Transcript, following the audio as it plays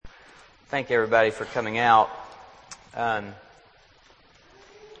Thank everybody for coming out. I'm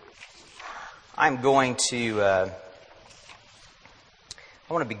going to. I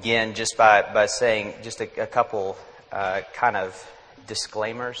want to begin just by saying just a couple kind of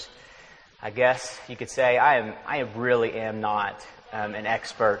disclaimers. I guess you could say I really am not an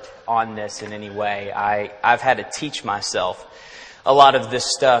expert on this in any way. I've had to teach myself a lot of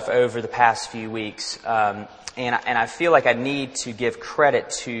this stuff over the past few weeks. And I feel like I need to give credit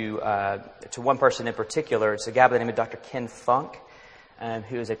to one person in particular. It's a guy by the name of Dr. Ken Funk,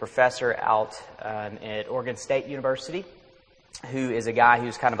 who is a professor out at Oregon State University, who is a guy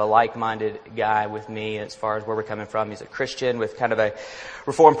who's kind of a like-minded guy with me as far as where we're coming from. He's a Christian with kind of a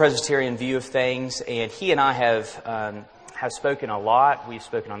Reformed Presbyterian view of things, and he and I have spoken a lot. We've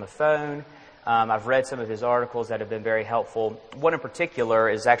spoken on the phone. I've read some of his articles that have been very helpful. One in particular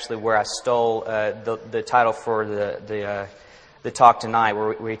is actually where I stole the title for the talk tonight,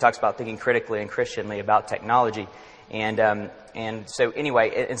 where he talks about thinking critically and Christianly about technology. And so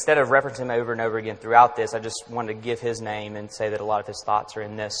anyway, instead of referencing him over and over again throughout this, I just wanted to give his name and say that a lot of his thoughts are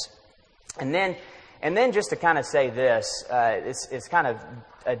in this. And then just to kind of say this, it's kind of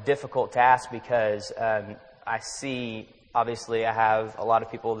a difficult task because I see. Obviously, I have a lot of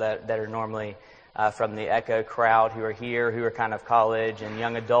people that are normally from the Echo crowd who are here, who are kind of college and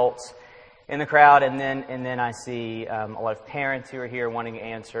young adults in the crowd, and then I see a lot of parents who are here wanting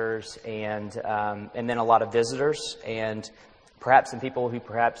answers, and then a lot of visitors, and perhaps some people who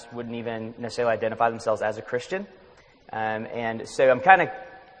perhaps wouldn't even necessarily identify themselves as a Christian, and so I'm kind of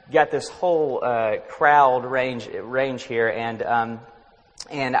got this whole crowd range here, and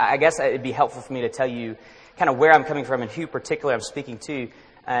I guess it'd be helpful for me to tell you kind of where I'm coming from and who particularly I'm speaking to.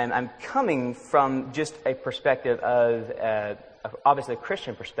 I'm coming from just a perspective of, obviously a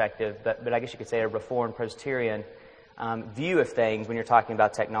Christian perspective, but I guess you could say a Reformed Presbyterian view of things when you're talking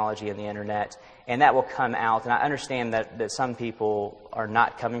about technology and the internet. And that will come out. And I understand that some people are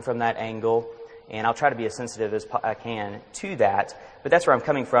not coming from that angle. And I'll try to be as sensitive as I can to that. But that's where I'm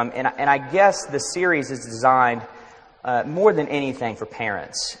coming from. And I guess the series is designed more than anything for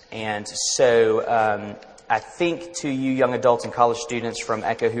parents. And so I think to you young adults and college students from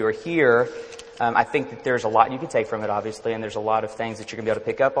Echo who are here, I think that there's a lot you can take from it, obviously, and there's a lot of things that you're going to be able to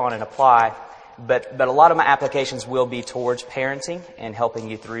pick up on and apply. But a lot of my applications will be towards parenting and helping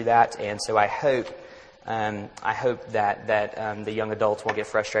you through that. And so I hope that the young adults won't get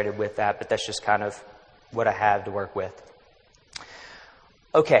frustrated with that. But that's just kind of what I have to work with.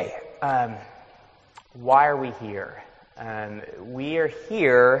 Okay, why are we here? We are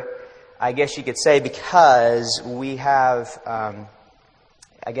here, I guess you could say, because we have,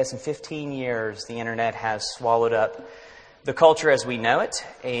 I guess in 15 years, the internet has swallowed up the culture as we know it.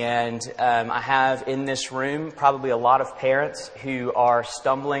 And I have in this room probably a lot of parents who are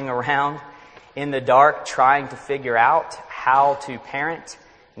stumbling around in the dark trying to figure out how to parent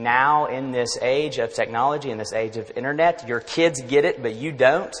now in this age of technology, in this age of internet. Your kids get it, but you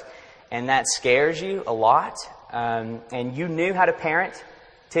don't. And that scares you a lot. And you knew how to parent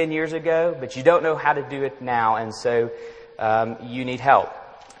 10 years ago, but you don't know how to do it now, and so you need help.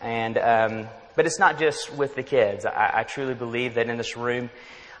 And but it's not just with the kids. I truly believe that in this room,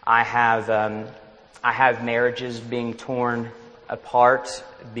 I have marriages being torn apart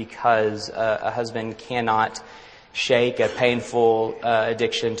because a husband cannot shake a painful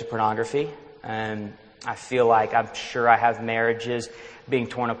addiction to pornography. And I feel like I'm sure I have marriages being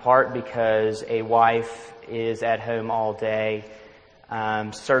torn apart because a wife is at home all day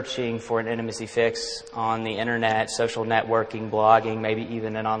searching for an intimacy fix on the internet, social networking, blogging, maybe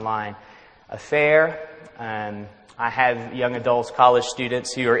even an online affair. I have young adults, college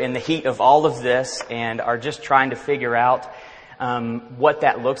students who are in the heat of all of this and are just trying to figure out what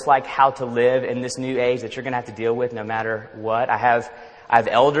that looks like, how to live in this new age that you're going to have to deal with no matter what. I have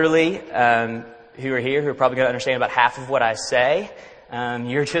elderly who are here who are probably going to understand about half of what I say.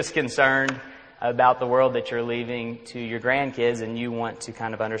 You're just concerned about the world that you're leaving to your grandkids, and you want to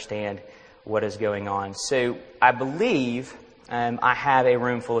kind of understand what is going on. So I believe I have a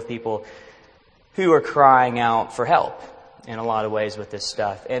room full of people who are crying out for help in a lot of ways with this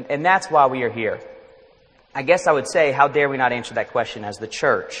stuff. And that's why we are here. I guess I would say, how dare we not answer that question as the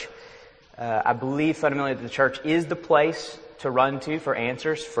church? I believe fundamentally that the church is the place to run to for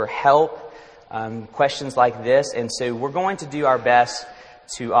answers, for help, questions like this. And so we're going to do our best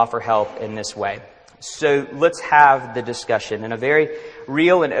to offer help in this way. So let's have the discussion in a very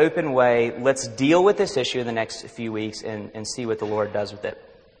real and open way. Let's deal with this issue in the next few weeks and see what the Lord does with it.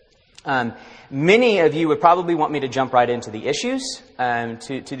 Many of you would probably want me to jump right into the issues,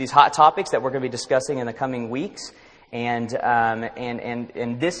 to these hot topics that we're going to be discussing in the coming weeks. And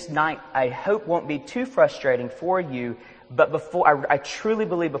this night, I hope, won't be too frustrating for you. But I truly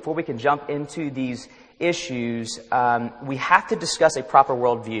believe before we can jump into these issues, we have to discuss a proper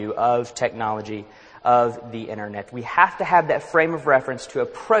worldview of technology, of the internet. We have to have that frame of reference to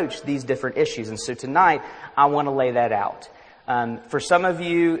approach these different issues. And so tonight, I want to lay that out. For some of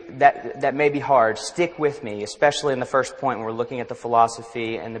you, that may be hard. Stick with me, especially in the first point when we're looking at the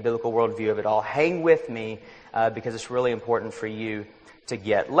philosophy and the biblical worldview of it all. Hang with me, because it's really important for you to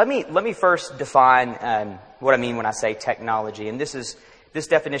get. Let me first define what I mean when I say technology. And this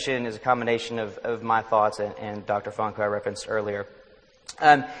definition is a combination of my thoughts and Dr. Funk, who I referenced earlier.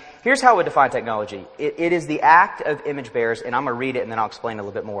 Here's how I would define technology. It is the act of image bearers, and I'm going to read it and then I'll explain a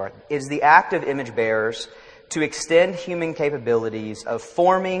little bit more. It is the act of image bearers to extend human capabilities of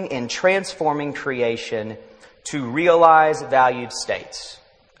forming and transforming creation to realize valued states.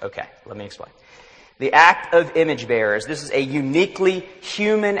 Okay, let me explain. The act of image bearers, this is a uniquely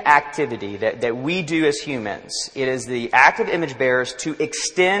human activity that we do as humans. It is the act of image bearers to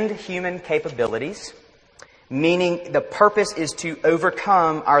extend human capabilities, meaning the purpose is to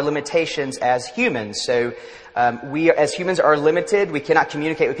overcome our limitations as humans. So we as humans are limited. We cannot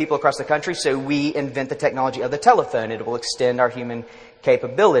communicate with people across the country, so we invent the technology of the telephone. It will extend our human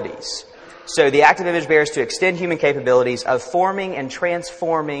capabilities. So the act of image bearers to extend human capabilities of forming and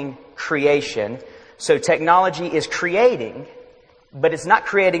transforming creation. So technology is creating, but it's not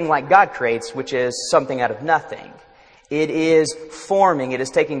creating like God creates, which is something out of nothing. It is forming. It is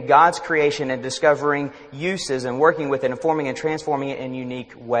taking God's creation and discovering uses and working with it and forming and transforming it in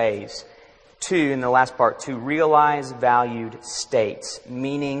unique ways. In the last part, to realize valued states,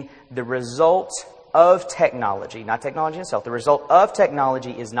 meaning the result of technology, not technology itself, the result of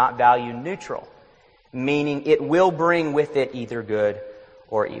technology is not value neutral, meaning it will bring with it either good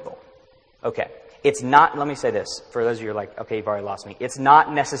or evil. Okay. It's not, let me say this, for those of you who are like, okay, you've already lost me. It's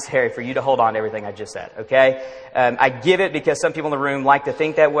not necessary for you to hold on to everything I just said, okay? I give it because some people in the room like to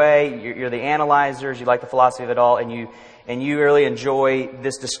think that way. You're the analyzers, you like the philosophy of it all, and you really enjoy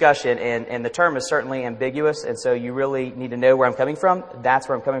this discussion, and the term is certainly ambiguous, and so you really need to know where I'm coming from. That's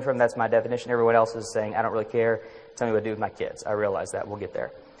where I'm coming from. That's my definition. Everyone else is saying, I don't really care. Tell me what to do with my kids. I realize that. We'll get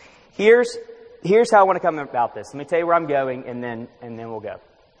there. Here's how I want to come about this. Let me tell you where I'm going, and then we'll go.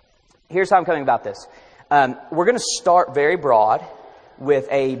 Here's how I'm coming about this. We're going to start very broad with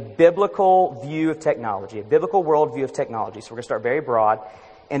a biblical view of technology, a biblical worldview of technology. So we're going to start very broad,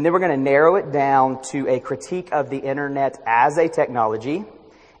 and then we're going to narrow it down to a critique of the internet as a technology,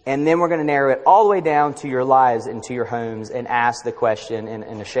 and then we're going to narrow it all the way down to your lives and to your homes and ask the question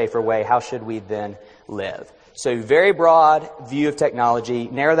in a Schaeffer way, how should we then live? So very broad view of technology,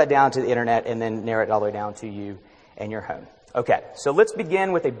 narrow that down to the internet, and then narrow it all the way down to you and your home. Okay, so let's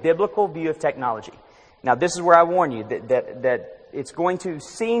begin with a biblical view of technology. Now, this is where I warn you that it's going to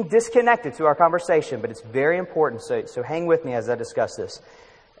seem disconnected to our conversation, but it's very important, so hang with me as I discuss this.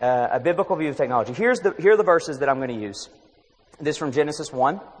 A biblical view of technology. Here are the verses that I'm going to use. This is from Genesis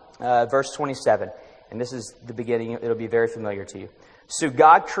 1, verse 27, and this is the beginning. It'll be very familiar to you. So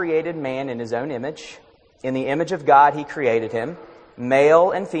God created man in His own image. In the image of God He created him.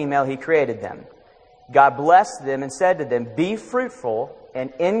 Male and female He created them. God blessed them and said to them, be fruitful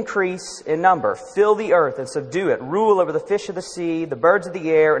and increase in number. Fill the earth and subdue it. Rule over the fish of the sea, the birds of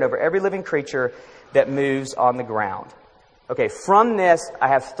the air, and over every living creature that moves on the ground. Okay, from this, I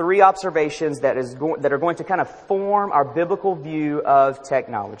have three observations that are going to kind of form our biblical view of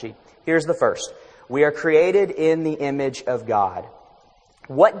technology. Here's the first. We are created in the image of God.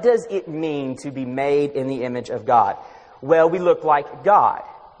 What does it mean to be made in the image of God? Well, we look like God.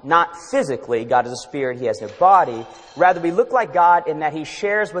 Not physically, God is a spirit, He has no body. Rather, we look like God in that He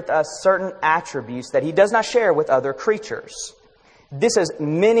shares with us certain attributes that He does not share with other creatures. This has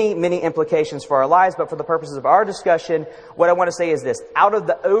many, many implications for our lives, but for the purposes of our discussion, what I want to say is this. Out of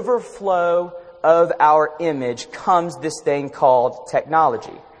the overflow of our image comes this thing called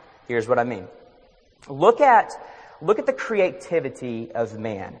technology. Here's what I mean. Look at the creativity of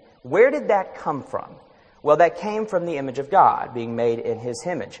man. Where did that come from? Well, that came from the image of God, being made in His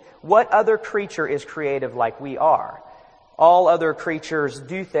image. What other creature is creative like we are? All other creatures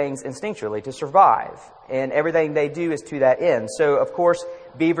do things instinctually to survive, and everything they do is to that end. So, of course,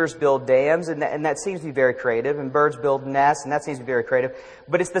 beavers build dams, and that seems to be very creative, and birds build nests, and that seems to be very creative.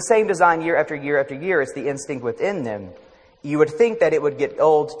 But it's the same design year after year after year. It's the instinct within them. You would think that it would get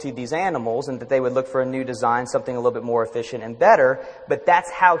old to these animals and that they would look for a new design, something a little bit more efficient and better. But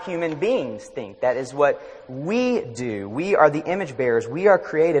that's how human beings think. That is what we do. We are the image bearers. We are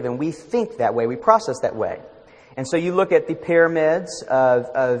creative and we think that way. We process that way. And so you look at the pyramids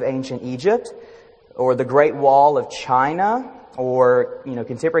of ancient Egypt. or the Great Wall of China, or,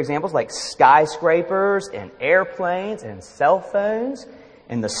 contemporary examples like skyscrapers and airplanes and cell phones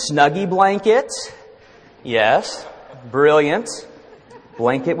and the Snuggie blanket. Yes, brilliant.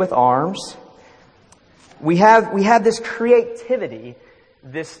 Blanket with arms. We have this creativity,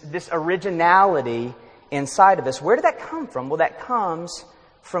 this originality inside of us. Where did that come from? Well, that comes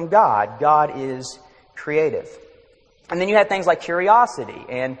from God. God is creative. And then you have things like curiosity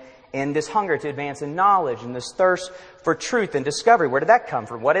and this hunger to advance in knowledge and this thirst for truth and discovery. Where did that come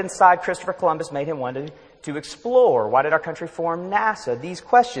from? What inside Christopher Columbus made him want to explore? Why did our country form NASA? These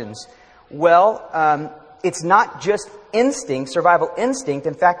questions. Well, it's not just instinct, survival instinct.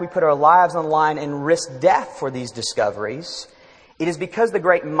 In fact, we put our lives on the line and risk death for these discoveries. It is because the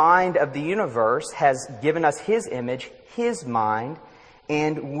great mind of the universe has given us His image, His mind,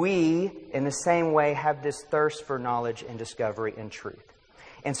 and we, in the same way, have this thirst for knowledge and discovery and truth.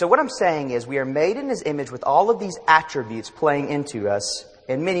 And so what I'm saying is we are made in His image with all of these attributes playing into us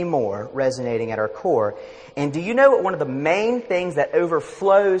and many more resonating at our core. And do you know what one of the main things that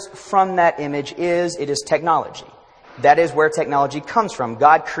overflows from that image is? It is technology. That is where technology comes from.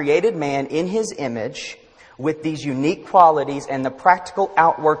 God created man in His image with these unique qualities, and the practical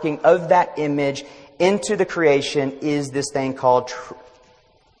outworking of that image into the creation is this thing called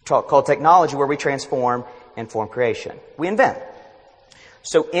technology, where we transform and form creation. We invent.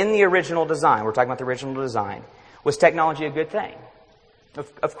 So in the original design, we're talking about the original design, was technology a good thing?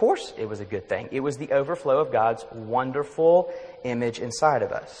 Of course it was a good thing. It was the overflow of God's wonderful image inside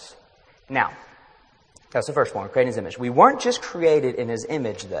of us. Now, that's the first one, creating His image. We weren't just created in His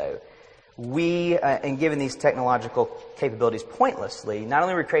image, though. We, and given these technological capabilities pointlessly, not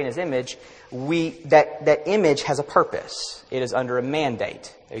only were we creating His image, that image has a purpose. It is under a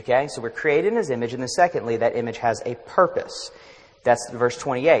mandate. Okay? So we're created in His image, and then secondly, that image has a purpose. That's verse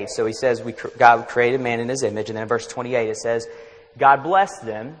 28. So he says, God created man in His image, and then in verse 28 it says, God blessed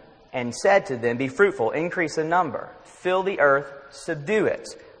them and said to them, be fruitful, increase in number, fill the earth, subdue it,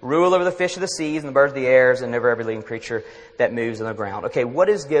 rule over the fish of the seas and the birds of the air and over every living creature that moves on the ground. Okay, what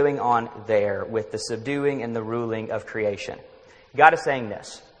is going on there with the subduing and the ruling of creation? God is saying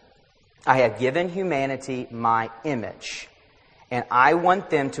this: I have given humanity my image, and I want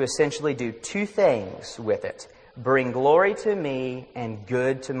them to essentially do two things with it. Bring glory to me and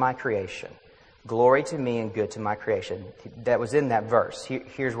good to my creation. Glory to me and good to my creation. That was in that verse.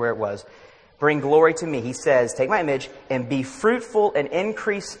 Here's where it was. Bring glory to me. He says, take my image and be fruitful and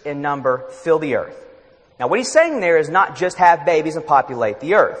increase in number, fill the earth. Now what he's saying there is not just have babies and populate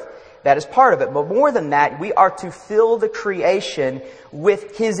the earth. That is part of it. But more than that, we are to fill the creation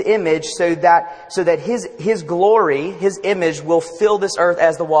with His image so that His glory, His image will fill this earth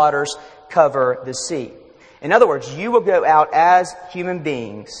as the waters cover the sea. In other words, you will go out as human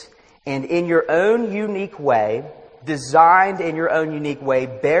beings and in your own unique way, designed in your own unique way,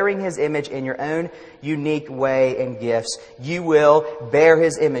 bearing His image in your own unique way and gifts, you will bear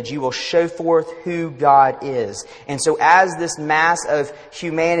His image. You will show forth who God is. And so as this mass of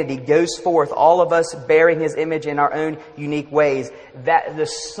humanity goes forth, all of us bearing His image in our own unique ways, that the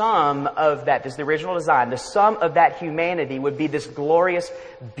sum of that, this is the original design, the sum of that humanity would be this glorious,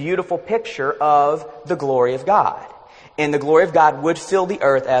 beautiful picture of the glory of God. And the glory of God would fill the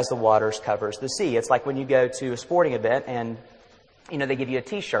earth as the waters covers the sea. It's like when you go to a sporting event and, they give you a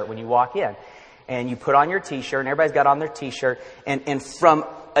t-shirt when you walk in. And you put on your t-shirt, and everybody's got on their t-shirt. And from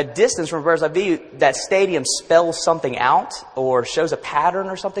a distance, from a bird's eye view, that stadium spells something out or shows a pattern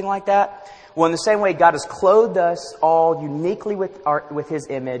or something like that. Well, in the same way, God has clothed us all uniquely with His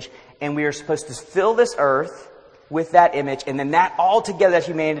image, and we are supposed to fill this earth with that image, and then that all together, that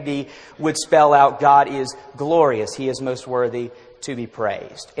humanity would spell out God is glorious. He is most worthy to be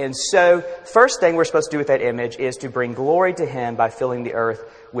praised. And so, first thing we're supposed to do with that image is to bring glory to Him by filling the earth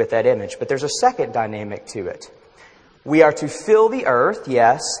with that image. But there's a second dynamic to it. We are to fill the earth,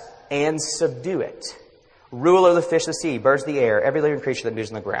 yes, and subdue it. Rule over the fish of the sea, birds of the air, every living creature that moves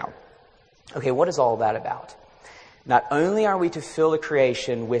on the ground. Okay, what is all that about? Not only are we to fill the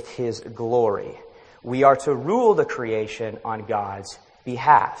creation with His glory, we are to rule the creation on God's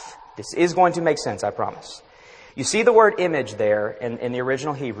behalf. This is going to make sense, I promise. You see the word image there in the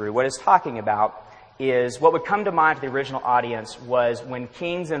original Hebrew. What it's talking about is what would come to mind to the original audience was when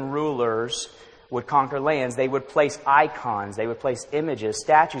kings and rulers would conquer lands, they would place icons, they would place images,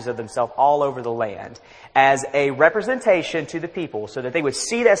 statues of themselves all over the land as a representation to the people so that they would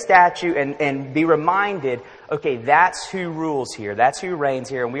see that statue and be reminded, okay, that's who rules here, that's who reigns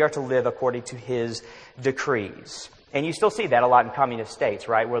here, and we are to live according to His decrees. And you still see that a lot in communist states,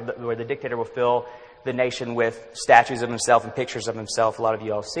 right, where the dictator will fill the nation with statues of himself and pictures of himself. A lot of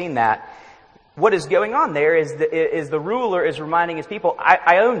you all have seen that. what is going on there is the ruler is reminding his people,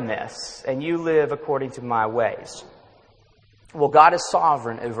 I own this, and you live according to my ways. Well, God is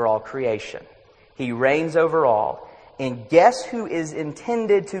sovereign over all creation. He reigns over all. And guess who is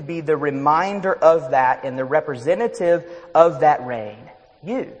intended to be the reminder of that and the representative of that reign?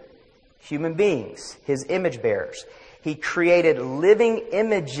 You, human beings, His image bearers. He created living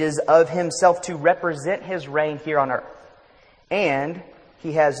images of Himself to represent His reign here on earth. And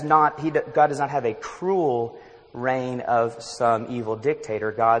God does not have a cruel reign of some evil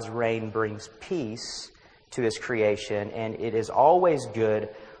dictator. God's reign brings peace to His creation, and it is always good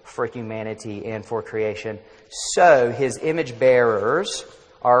for humanity and for creation. So His image bearers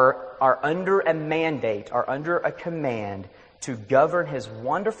are under a mandate, are under a command to govern His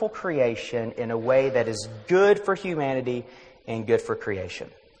wonderful creation in a way that is good for humanity and good for creation.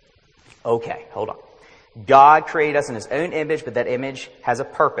 Okay, hold on. God created us in His own image, but that image has a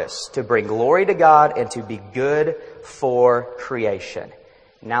purpose: to bring glory to God and to be good for creation.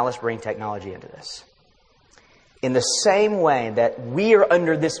 Now let's bring technology into this. In the same way that we are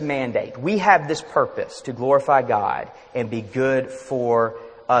under this mandate, we have this purpose to glorify God and be good for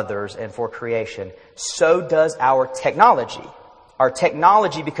others and for creation, so does our technology. Our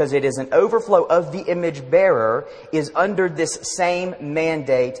technology, because it is an overflow of the image bearer, is under this same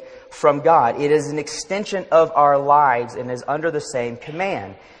mandate from God. It is an extension of our lives and is under the same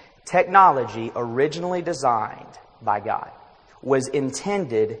command. Technology, originally designed by God, was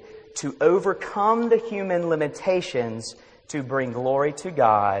intended to overcome the human limitations to bring glory to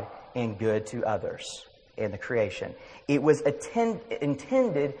God and good to others in the creation. It was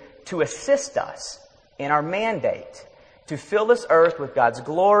intended to assist us in our mandate to fill this earth with God's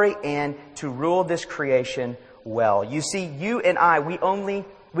glory and to rule this creation well. You see, you and I, we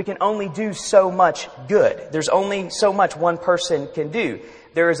can only do so much good. There's only so much one person can do.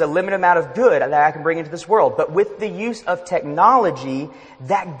 There is a limited amount of good that I can bring into this world. But with the use of technology,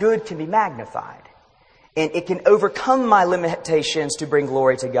 that good can be magnified. And it can overcome my limitations to bring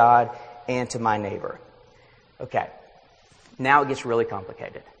glory to God and to my neighbor. Okay. Now it gets really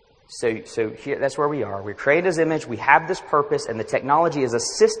complicated. So here, that's where we are. We're created His image. We have this purpose, and the technology is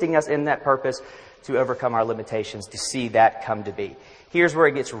assisting us in that purpose to overcome our limitations, to see that come to be. Here's where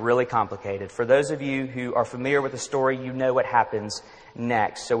it gets really complicated. For those of you who are familiar with the story, you know what happens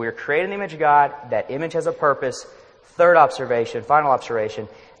next. So we're created in the image of God. That image has a purpose. Third observation, final observation,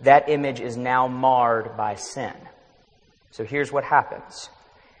 that image is now marred by sin. So here's what happens.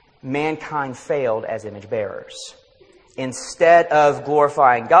 Mankind failed as image bearers. Instead of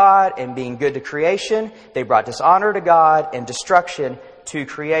glorifying God and being good to creation, they brought dishonor to God and destruction to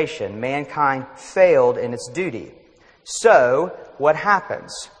creation. Mankind failed in its duty. So, what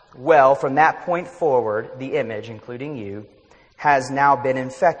happens? Well, from that point forward, the image, including you, has now been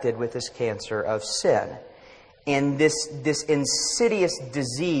infected with this cancer of sin. And this insidious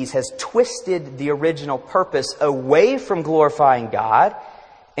disease has twisted the original purpose away from glorifying God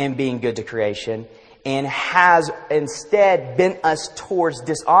and being good to creation, and has instead bent us towards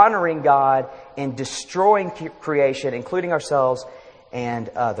dishonoring God and destroying creation, including ourselves and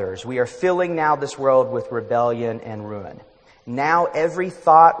others. We are filling now this world with rebellion and ruin. Now every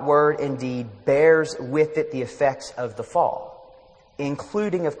thought, word, and deed bears with it the effects of the fall,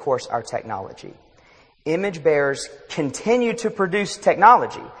 including, of course, our technology. Image bearers continue to produce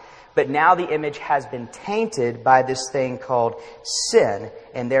technology, but now the image has been tainted by this thing called sin,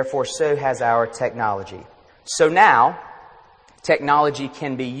 and therefore so has our technology. So now, technology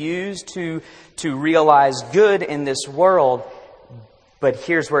can be used to realize good in this world, but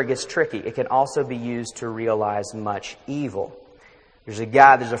here's where it gets tricky. It can also be used to realize much evil. There's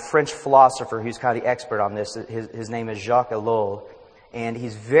a French philosopher who's kind of the expert on this. His name is Jacques Ellul, and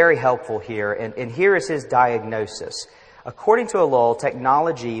he's very helpful here. And here is his diagnosis. According to Ellul,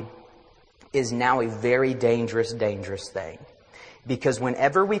 technology is now a very dangerous thing. Because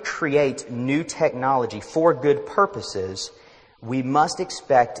whenever we create new technology for good purposes, we must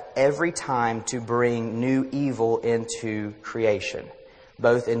expect every time to bring new evil into creation,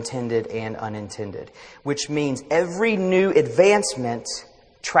 both intended and unintended. Which means every new advancement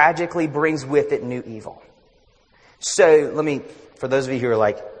tragically brings with it new evil. So for those of you who are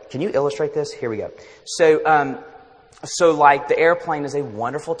like, can you illustrate this? Here we go. So like the airplane is a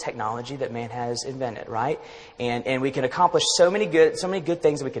wonderful technology that man has invented, right? And we can accomplish so many good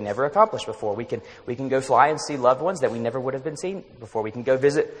things that we can never accomplish before. We can go fly and see loved ones that we never would have been seen before. We can go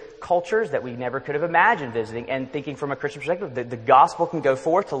visit cultures that we never could have imagined visiting. And thinking from a Christian perspective, the gospel can go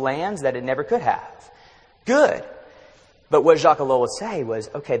forth to lands that it never could have. Good. But what Jacques Ellul would say was,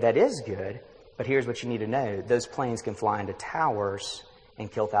 okay, that is good, but here's what you need to know. Those planes can fly into towers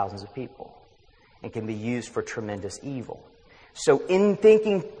and kill thousands of people. and can be used for tremendous evil. So in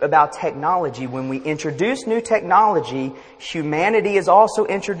thinking about technology, when we introduce new technology, humanity is also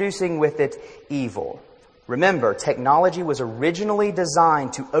introducing with it evil. Remember, technology was originally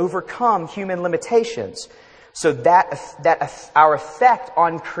designed to overcome human limitations, so that our effect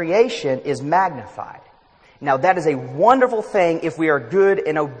on creation is magnified. Now, that is a wonderful thing if we are good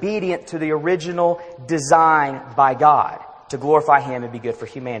and obedient to the original design by God, to glorify Him and be good for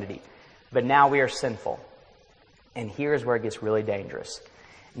humanity. But now we are sinful. And here's where it gets really dangerous.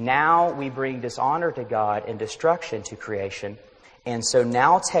 Now we bring dishonor to God and destruction to creation. And so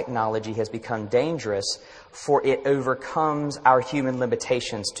now technology has become dangerous, for it overcomes our human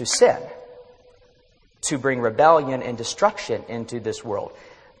limitations to sin, to bring rebellion and destruction into this world.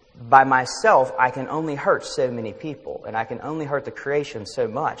 By myself, I can only hurt so many people, and I can only hurt the creation so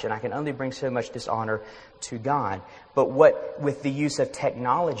much, and I can only bring so much dishonor to God. But with the use of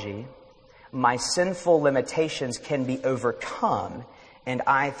technology, my sinful limitations can be overcome, and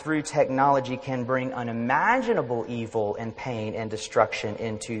I, through technology, can bring unimaginable evil and pain and destruction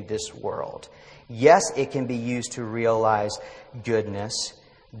into this world. Yes, it can be used to realize goodness,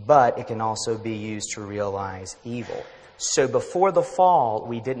 but it can also be used to realize evil. So before the fall,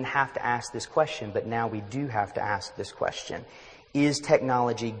 we didn't have to ask this question, but now we do have to ask this question. Is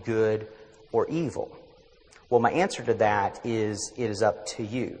technology good or evil? Well, my answer to that is it is up to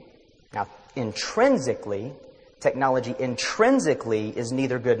you. Now, intrinsically, technology intrinsically is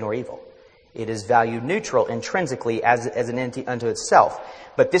neither good nor evil. It is value neutral intrinsically as an entity unto itself.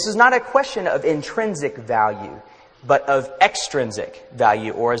 But this is not a question of intrinsic value, but of extrinsic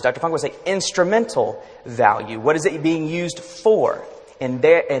value, or as Dr. Funk would say, instrumental value. What is it being used for? And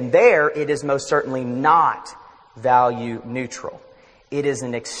there it is most certainly not value neutral. It is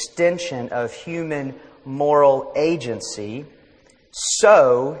an extension of human moral agency.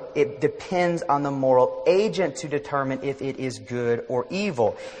 So it depends on the moral agent to determine if it is good or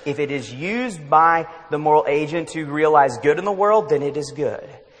evil. If it is used by the moral agent to realize good in the world, then it is good.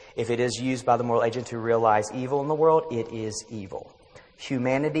 If it is used by the moral agent to realize evil in the world, it is evil.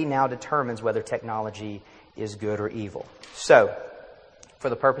 Humanity now determines whether technology is good or evil. So, for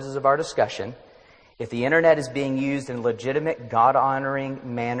the purposes of our discussion, if the internet is being used in a legitimate,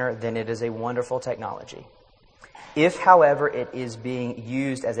 God-honoring manner, then it is a wonderful technology. If, however, it is being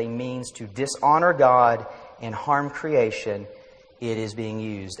used as a means to dishonor God and harm creation, it is being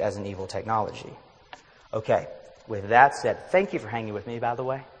used as an evil technology. Okay, with that said, thank you for hanging with me, by the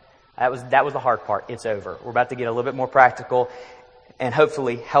way. That was the hard part. It's over. We're about to get a little bit more practical and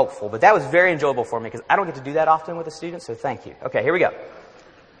hopefully helpful. But that was very enjoyable for me because I don't get to do that often with the students, so thank you. Okay, here we go.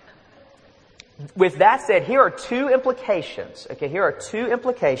 With that said, here are two implications. Okay, here are two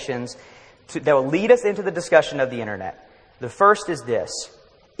implications that will lead us into the discussion of the internet. The first is this.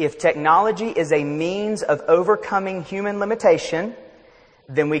 If technology is a means of overcoming human limitation,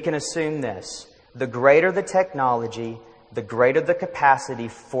 then we can assume this. The greater the technology, the greater the capacity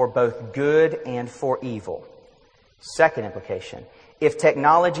for both good and for evil. Second implication. If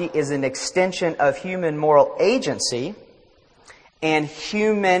technology is an extension of human moral agency, and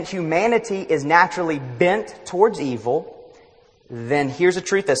humanity is naturally bent towards evil, then here's a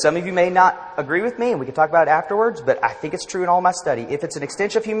truth that some of you may not agree with me, and we can talk about it afterwards, but I think it's true in all my study. If it's an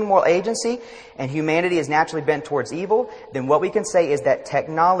extension of human moral agency and humanity is naturally bent towards evil, then what we can say is that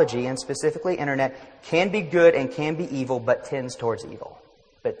technology, and specifically internet, can be good and can be evil, but tends towards evil.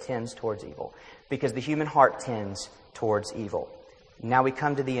 Because the human heart tends towards evil. Now we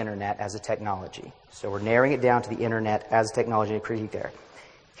come to the internet as a technology. So we're narrowing it down to the internet as a technology and critique there.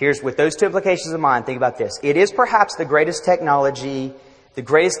 Here's, with those two implications in mind, think about this. It is perhaps the greatest technology, the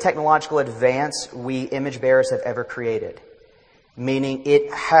greatest technological advance we image bearers have ever created. Meaning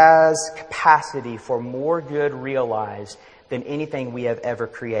it has capacity for more good realized than anything we have ever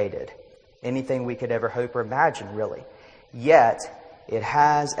created. Anything we could ever hope or imagine, really. Yet, it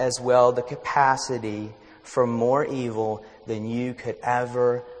has as well the capacity for more evil than you could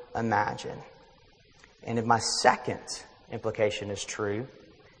ever imagine. And if my second implication is true,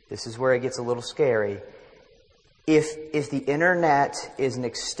 this is where it gets a little scary. If the internet is an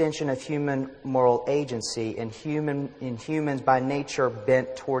extension of human moral agency and humans by nature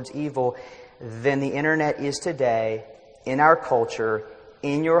bent towards evil, then the internet is today, in our culture,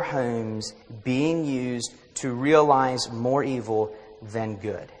 in your homes, being used to realize more evil than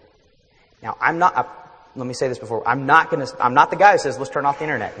good. Now, let me say this before. I'm not the guy who says, let's turn off the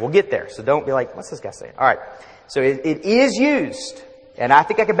internet. We'll get there. So don't be like, what's this guy saying? All right. So it is used. And I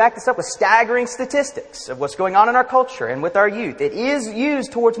think I can back this up with staggering statistics of what's going on in our culture and with our youth. It is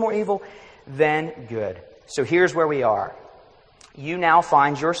used towards more evil than good. So here's where we are. you now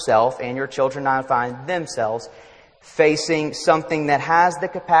find yourself and your children now find themselves facing something that has the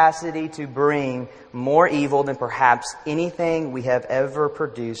capacity to bring more evil than perhaps anything we have ever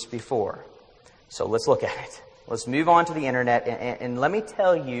produced before. So let's look at it. Let's move on to the internet, and let me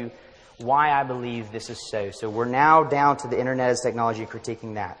tell you why I believe this is so. So we're now down to the internet as technology,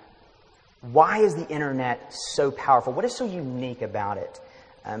 critiquing that. Why is the internet so powerful? What is so unique about it?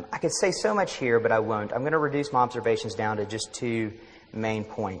 I could say so much here, but I won't. I'm going to reduce my observations down to just 2 main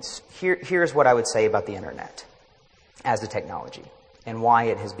points. Here's what I would say about the internet as a technology and why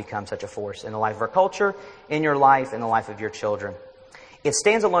it has become such a force in the life of our culture, in your life, in the life of your children. It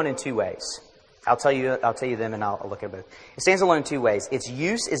stands alone in 2 ways. I'll tell you them, and I'll look at both. It stands alone in 2 ways. Its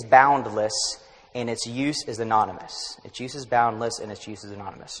use is boundless, and its use is anonymous. Its use is boundless, and its use is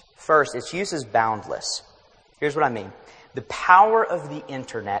anonymous. First, its use is boundless. Here's what I mean. The power of the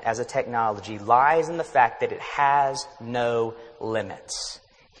internet as a technology lies in the fact that it has no limits.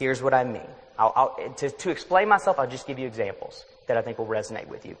 Here's what I mean. To explain myself, I'll just give you examples that I think will resonate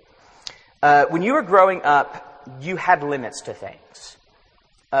with you. When you were growing up, you had limits to things.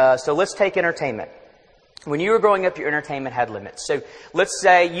 So let's take entertainment. When you were growing up, your entertainment had limits. So let's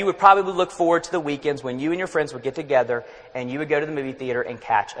say you would probably look forward to the weekends when you and your friends would get together and you would go to the movie theater and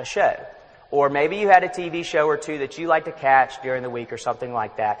catch a show. Or maybe you had a TV show or 2 that you like to catch during the week or something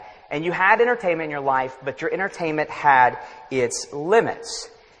like that. And you had entertainment in your life, but your entertainment had its limits.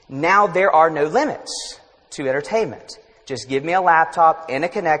 Now there are no limits to entertainment. Just give me a laptop and a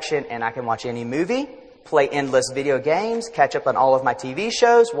connection and I can watch any movie, play endless video games, catch up on all of my TV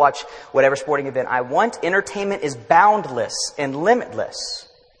shows, watch whatever sporting event I want. Entertainment is boundless and limitless.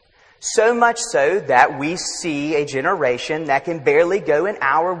 So much so that we see a generation that can barely go an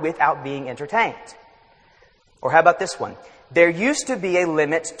hour without being entertained. Or how about this one? There used to be a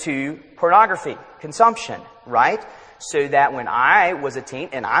limit to pornography consumption, right? So that when I was a teen,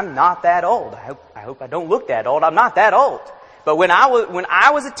 and I'm not that old. I hope I don't look that old. I'm not that old. But when I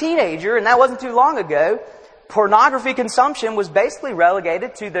was a teenager, and that wasn't too long ago, pornography consumption was basically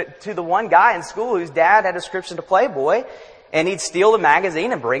relegated to the one guy in school whose dad had a subscription to Playboy, and he'd steal the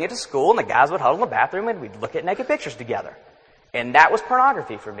magazine and bring it to school, and the guys would huddle in the bathroom and we'd look at naked pictures together. And that was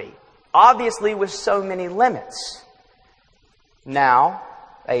pornography for me. Obviously with so many limits. Now,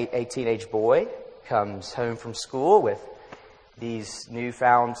 a teenage boy comes home from school with these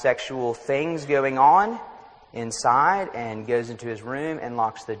newfound sexual things going on inside and goes into his room and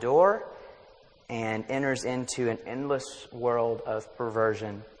locks the door and enters into an endless world of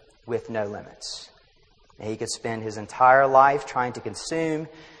perversion with no limits. And he could spend his entire life trying to consume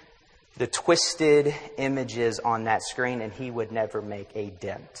the twisted images on that screen and he would never make a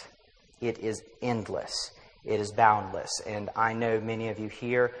dent. It is endless. It is boundless. And I know many of you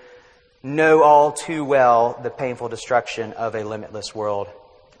here know all too well the painful destruction of a limitless world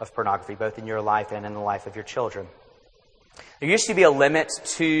of pornography, both in your life and in the life of your children. There used to be a limit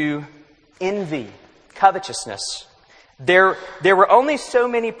to envy, covetousness. There were only so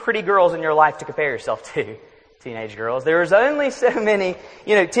many pretty girls in your life to compare yourself to, teenage girls. There was only so many,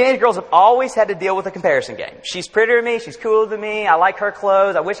 teenage girls have always had to deal with a comparison game. She's prettier than me, she's cooler than me, I like her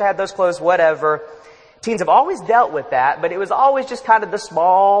clothes, I wish I had those clothes, whatever. Teens have always dealt with that, but it was always just kind of the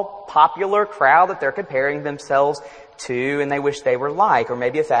small, popular crowd that they're comparing themselves to and they wish they were like, or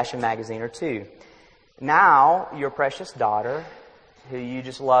maybe a fashion magazine or 2. Now, your precious daughter, who you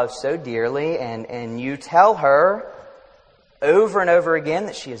just love so dearly, and you tell her over and over again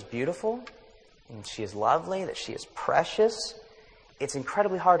that she is beautiful, and she is lovely, that she is precious, it's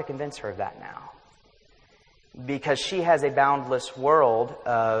incredibly hard to convince her of that now. Because she has a boundless world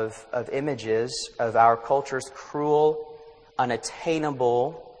of images of our culture's cruel,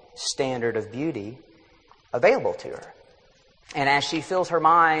 unattainable standard of beauty available to her. And as she fills her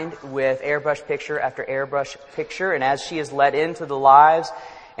mind with airbrush picture after airbrush picture, and as she is led into the lives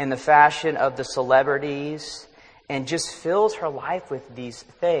and the fashion of the celebrities, and just fills her life with these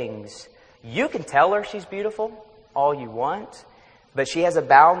things, you can tell her she's beautiful all you want, but she has a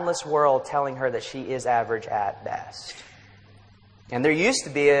boundless world telling her that she is average at best. And there used to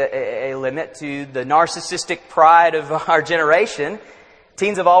be a limit to the narcissistic pride of our generation.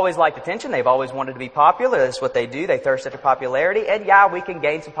 Teens have always liked attention. They've always wanted to be popular. That's what they do. They thirst after popularity. And yeah, we can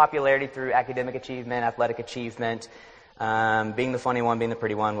gain some popularity through academic achievement, athletic achievement, being the funny one, being the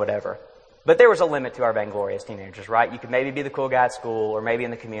pretty one, whatever. But there was a limit to our vainglory as teenagers, right? You could maybe be the cool guy at school or maybe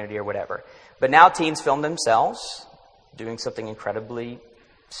in the community or whatever. But now teens film themselves doing something incredibly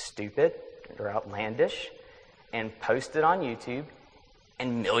stupid or outlandish and post it on YouTube,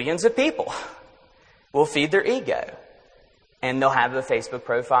 and millions of people will feed their ego. And they'll have a Facebook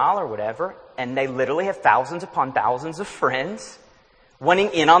profile or whatever, and they literally have thousands upon thousands of friends wanting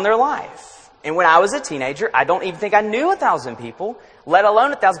in on their life. And when I was a teenager, I don't even think I knew 1,000 people, let alone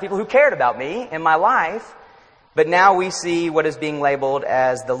 1,000 people who cared about me and my life. But now we see what is being labeled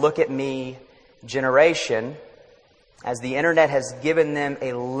as the look at me generation, as the internet has given them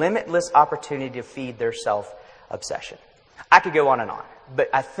a limitless opportunity to feed their self-obsession. I could go on and on, but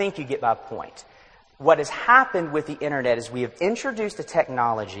I think you get my point. What has happened with the internet is we have introduced a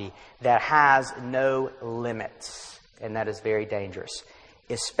technology that has no limits, and that is very dangerous,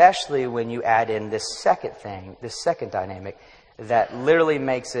 especially when you add in this second thing, this second dynamic, that literally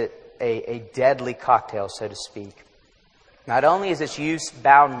makes it a deadly cocktail, so to speak. Not only is its use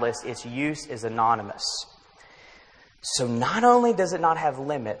boundless, its use is anonymous. So not only does it not have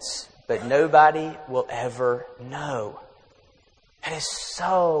limits, but nobody will ever know. That is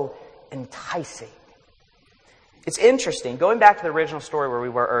so enticing. It's interesting. Going back to the original story where we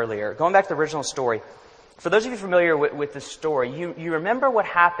were earlier, for those of you familiar with the story, you remember what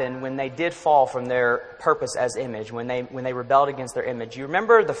happened when they did fall from their purpose as image, when they rebelled against their image. You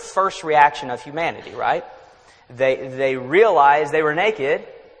remember the first reaction of humanity, right? They realized they were naked,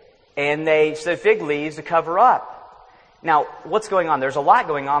 and they sewed fig leaves to cover up. Now, what's going on? There's a lot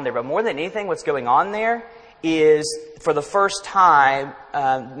going on there, but more than anything, what's going on there is, for the first time,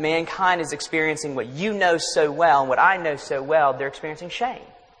 mankind is experiencing what you know so well and what I know so well. They're experiencing shame,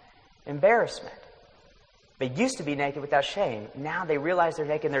 embarrassment. They used to be naked without shame. Now they realize they're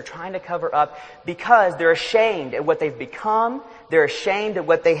naked and they're trying to cover up because they're ashamed at what they've become. They're ashamed at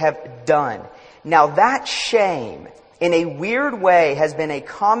what they have done. Now that shame, in a weird way, has been a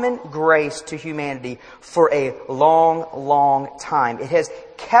common grace to humanity for a long, long time. It has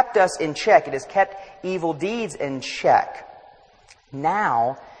kept us in check. It has kept evil deeds in check.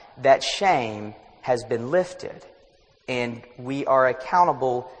 Now that shame has been lifted and we are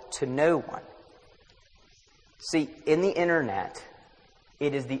accountable to no one. See, in the internet,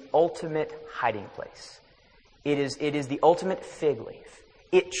 it is the ultimate hiding place. It is the ultimate fig leaf.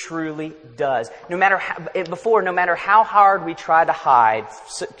 It truly does. No matter how hard we try to hide,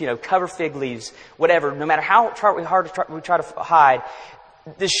 cover fig leaves, whatever, no matter how hard we try to hide,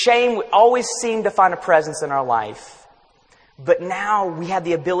 the shame always seemed to find a presence in our life. But now we have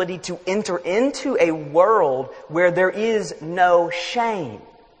the ability to enter into a world where there is no shame,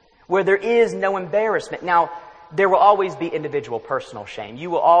 where there is no embarrassment. Now, there will always be individual personal shame.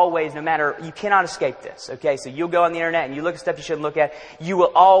 You will always, you cannot escape this, okay? So you'll go on the internet and you look at stuff you shouldn't look at. You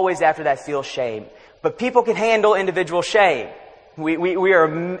will always, after that, feel shame. But people can handle individual shame.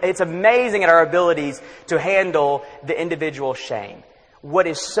 It's amazing at our abilities to handle the individual shame. What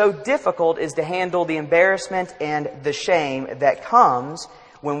is so difficult is to handle the embarrassment and the shame that comes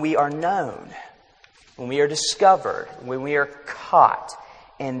when we are known, when we are discovered, when we are caught.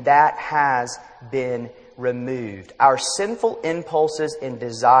 And that has been removed. Our sinful impulses and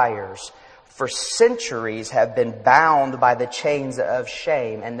desires for centuries have been bound by the chains of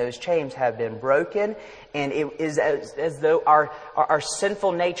shame, and those chains have been broken, and it is as though our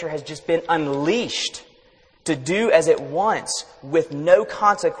sinful nature has just been unleashed to do as it wants with no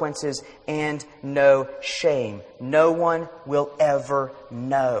consequences and no shame. No one will ever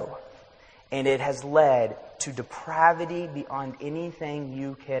know. And it has led to depravity beyond anything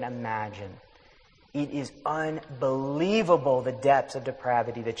you can imagine. It is unbelievable, the depths of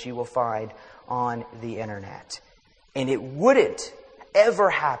depravity that you will find on the internet. And it wouldn't ever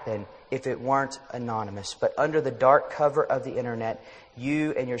happen if it weren't anonymous. But under the dark cover of the internet,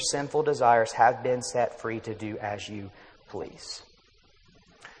 you and your sinful desires have been set free to do as you please.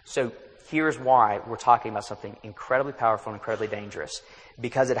 So here's why we're talking about something incredibly powerful and incredibly dangerous.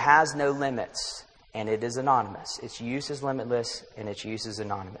 Because it has no limits and it is anonymous. Its use is limitless and its use is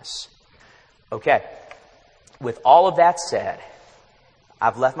anonymous. Okay, with all of that said,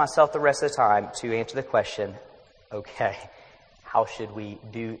 I've left myself the rest of the time to answer the question, okay, how should we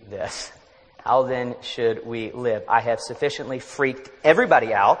do this? How then should we live? I have sufficiently freaked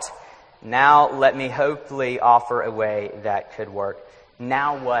everybody out. Now let me hopefully offer a way that could work.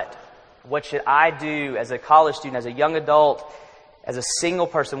 Now what? What should I do as a college student, as a young adult, as a single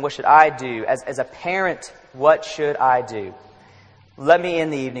person? What should I do? As a parent, what should I do? Let me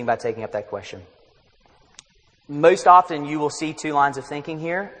end the evening by taking up that question. Most often you will see two lines of thinking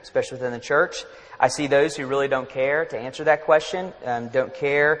here, especially within the church. I see those who really don't care to answer that question, don't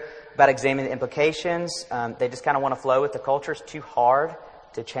care about examining the implications. They just kind of want to flow with the culture. It's too hard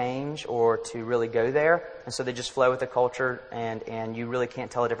to change or to really go there. And so they just flow with the culture, and you really can't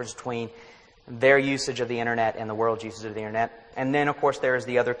tell the difference between their usage of the internet and the world's usage of the internet. And then, of course, there is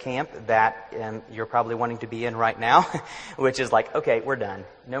the other camp that you're probably wanting to be in right now, which is like, okay, we're done.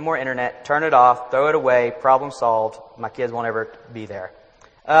 No more internet. Turn it off. Throw it away. Problem solved. My kids won't ever be there.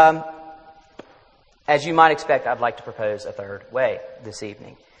 As you might expect, I'd like to propose a third way this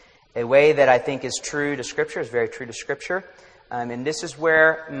evening. A way that I think is true to Scripture, is very true to Scripture. And this is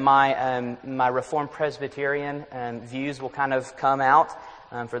where my Reformed Presbyterian views will kind of come out.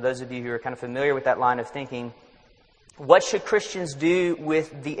 For those of you who are kind of familiar with that line of thinking, what should Christians do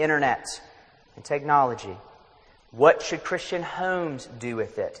with the internet and technology? What should Christian homes do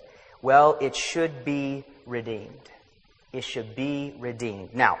with it? Well, it should be redeemed. It should be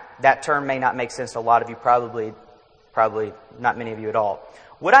redeemed. Now, that term may not make sense to a lot of you, probably not many of you at all.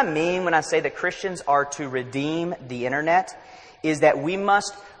 What I mean when I say that Christians are to redeem the internet is that we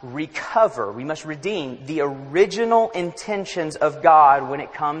must redeem the original intentions of God when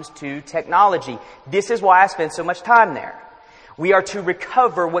it comes to technology. This is why I spend so much time there. We are to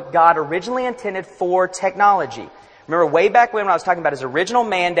recover what God originally intended for technology. Remember way back when I was talking about His original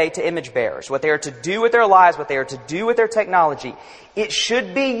mandate to image bearers, what they are to do with their lives, what they are to do with their technology. It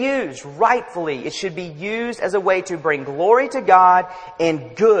should be used rightfully. It should be used as a way to bring glory to God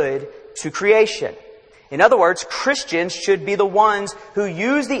and good to creation. In other words, Christians should be the ones who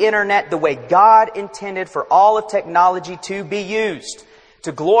use the internet the way God intended for all of technology to be used.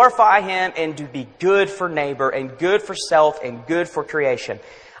 To glorify Him and to be good for neighbor and good for self and good for creation.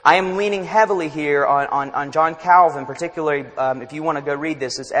 I am leaning heavily here on John Calvin, particularly if you want to go read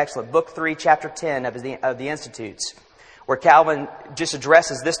this, it's excellent. Book 3, chapter 10 of the Institutes, where Calvin just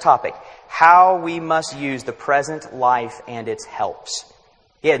addresses this topic, how we must use the present life and its helps.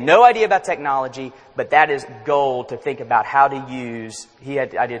 He had no idea about technology, but that is gold to think about how to use. He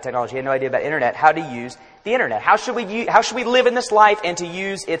had idea of technology. He had no idea about internet, how to use the internet. How should we live in this life and to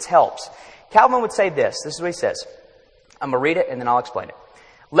use its helps? Calvin would say this. This is what he says. I'm going to read it and then I'll explain it.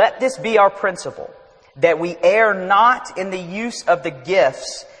 Let this be our principle, that we err not in the use of the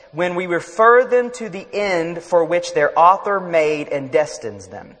gifts when we refer them to the end for which their author made and destines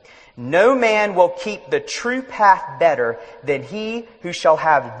them. No man will keep the true path better than he who shall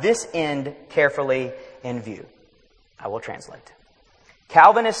have this end carefully in view. I will translate.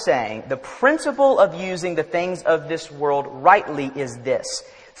 Calvin is saying the principle of using the things of this world rightly is this.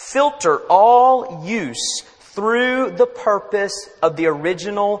 Filter all use through the purpose of the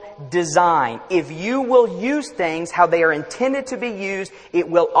original design. If you will use things how they are intended to be used, it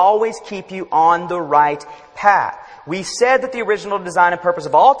will always keep you on the right path. We said that the original design and purpose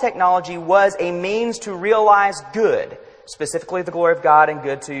of all technology was a means to realize good, specifically the glory of God and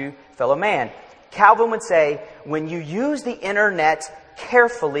good to fellow man. Calvin would say, when you use the internet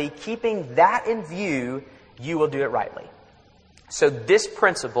carefully, keeping that in view, you will do it rightly. So this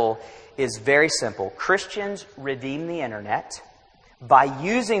principle is very simple. Christians redeem the internet by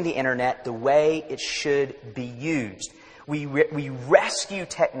using the internet the way it should be used. We rescue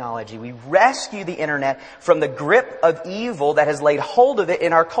technology. We rescue the internet from the grip of evil that has laid hold of it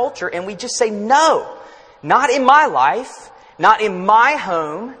in our culture. And we just say, no, not in my life, not in my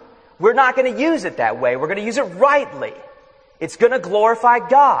home. We're not going to use it that way. We're going to use it rightly. It's going to glorify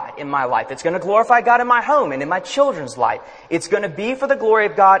God in my life. It's going to glorify God in my home and in my children's life. It's going to be for the glory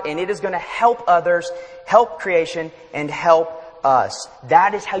of God, and it is going to help others, help creation, and help us.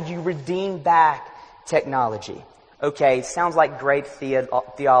 That is how you redeem back technology. Okay, sounds like great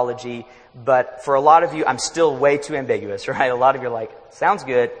theology, but for a lot of you, I'm still way too ambiguous, right? A lot of you are like, sounds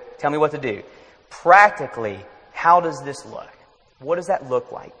good, tell me what to do. Practically, how does this look? What does that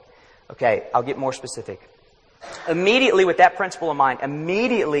look like? Okay, I'll get more specific. Immediately, with that principle in mind,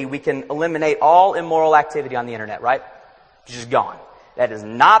 immediately we can eliminate all immoral activity on the internet, right? It's just gone. That is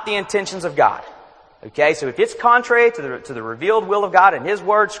not the intentions of God. Okay, so if it's contrary to the revealed will of God and His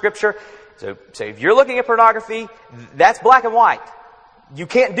Word, Scripture, so if you're looking at pornography, that's black and white. You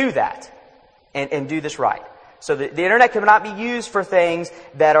can't do that and do this right. So the internet cannot be used for things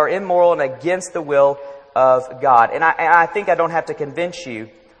that are immoral and against the will of God. And I think I don't have to convince you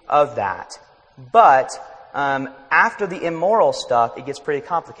of that. But after the immoral stuff, it gets pretty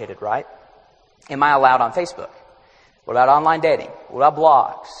complicated, right? Am I allowed on Facebook? What about online dating? What about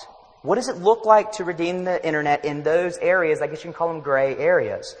blogs? What does it look like to redeem the internet in those areas? I guess you can call them gray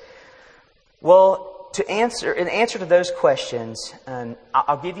areas. Well, in answer to those questions,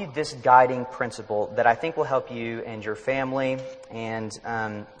 I'll give you this guiding principle that I think will help you and your family and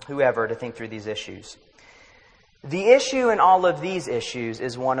whoever to think through these issues. The issue in all of these issues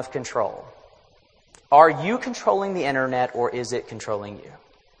is one of control. Are you controlling the internet, or is it controlling you?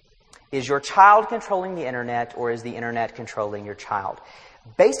 Is your child controlling the internet, or is the internet controlling your child?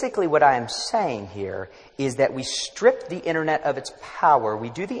 Basically, what I am saying here is that we strip the internet of its power. We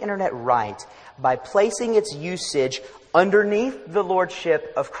do the internet right by placing its usage underneath the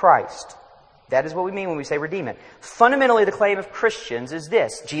lordship of Christ. That is what we mean when we say redeem it. Fundamentally, the claim of Christians is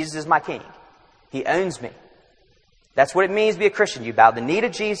this: Jesus is my king. He owns me. That's what it means to be a Christian. You bow the knee to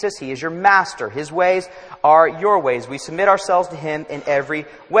Jesus. He is your master. His ways are your ways. We submit ourselves to Him in every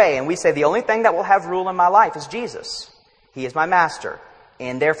way. And we say the only thing that will have rule in my life is Jesus. He is my master.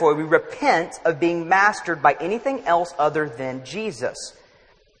 And therefore we repent of being mastered by anything else other than Jesus.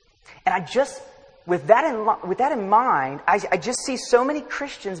 And with that in mind, I just see so many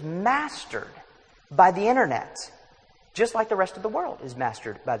Christians mastered by the internet. Just like the rest of the world is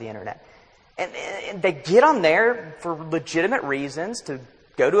mastered by the internet. And they get on there for legitimate reasons, to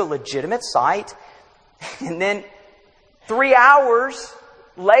go to a legitimate site. And then 3 hours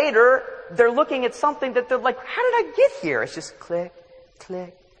later, they're looking at something that they're like, how did I get here? It's just click,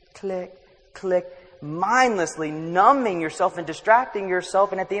 click, click, click, mindlessly numbing yourself and distracting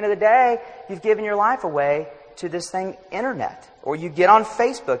yourself. And at the end of the day, you've given your life away to this thing, internet. Or you get on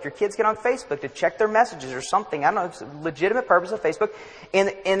Facebook, your kids get on Facebook to check their messages or something. I don't know, it's a legitimate purpose of Facebook. And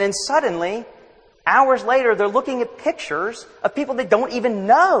then suddenly, hours later, they're looking at pictures of people they don't even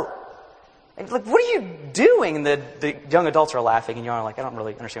know. And like, what are you doing? And the young adults are laughing, and you're like, I don't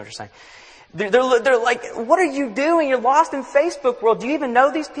really understand what you're saying. They're like, what are you doing? You're lost in Facebook world. Do you even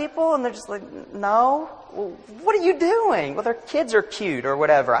know these people? And they're just like, no. Well, what are you doing? Well, their kids are cute or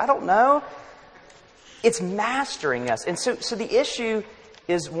whatever. I don't know. It's mastering us. And so the issue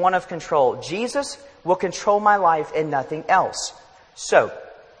is one of control. Jesus will control my life and nothing else. So,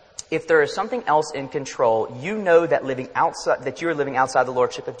 if there is something else in control, you know that you are living outside the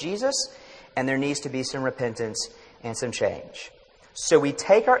lordship of Jesus, and there needs to be some repentance and some change. So we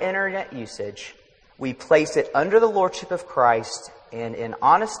take our internet usage, we place it under the lordship of Christ, and in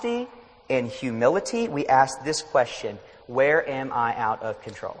honesty and humility, we ask this question: where am I out of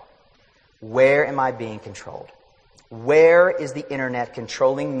control? Where am I being controlled? Where is the internet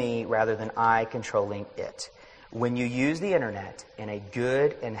controlling me rather than I controlling it? When you use the internet in a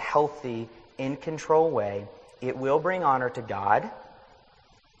good and healthy, in control way, it will bring honor to God,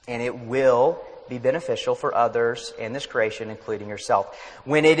 and it will be beneficial for others and this creation, including yourself.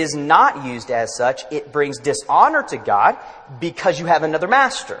 When it is not used as such, it brings dishonor to God because you have another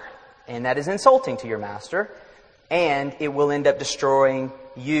master, and that is insulting to your master, and it will end up destroying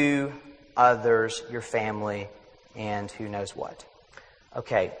you, others, your family, and who knows what.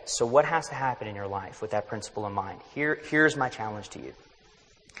 Okay, so what has to happen in your life with that principle in mind? Here's my challenge to you.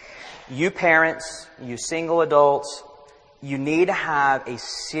 You parents, you single adults, you need to have a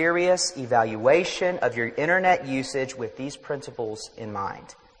serious evaluation of your internet usage with these principles in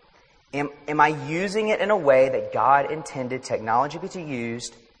mind. Am I using it in a way that God intended technology to be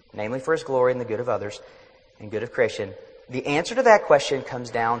used, namely for His glory and the good of others and good of creation? The answer to that question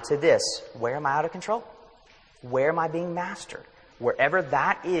comes down to this: where am I out of control? Where am I being mastered? Wherever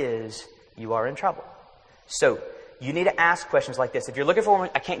that is, you are in trouble. So, you need to ask questions like this. If you're looking for,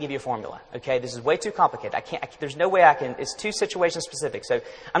 I can't give you a formula. Okay, this is way too complicated. There's no way I can. It's too situation specific. So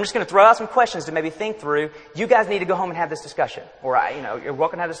I'm just going to throw out some questions to maybe think through. You guys need to go home and have this discussion, or you're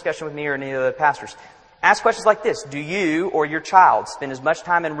welcome to have a discussion with me or any of the pastors. Ask questions like this: do you or your child spend as much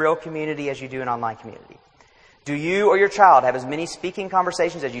time in real community as you do in online community? Do you or your child have as many speaking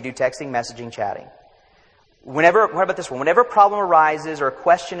conversations as you do texting, messaging, chatting? What about this one? Whenever a problem arises or a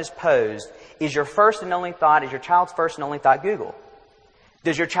question is posed, is your child's first and only thought Google?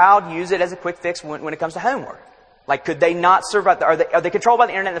 Does your child use it as a quick fix when it comes to homework? Like, could they not survive? Are they controlled by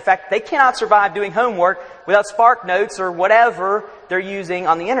the internet? In the fact they cannot survive doing homework without Spark Notes or whatever they're using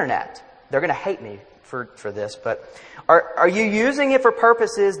on the internet. They're going to hate me for this, but are you using it for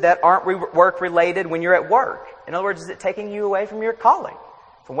purposes that aren't work related when you're at work? In other words, is it taking you away from your calling,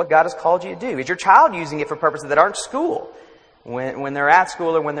 from what God has called you to do? Is your child using it for purposes that aren't school, when they're at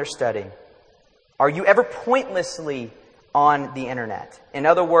school or when they're studying? Are you ever pointlessly on the internet? In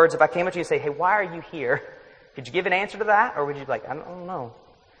other words, if I came up to you and say, hey, why are you here? Could you give an answer to that? Or would you be like, I don't know.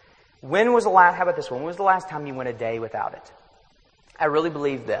 How about this one? When was the last time you went a day without it? I really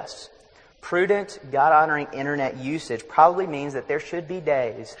believe this. Prudent, God-honoring internet usage probably means that there should be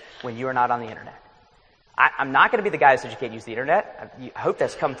days when you are not on the internet. I'm not going to be the guy who says you can't use the internet. I hope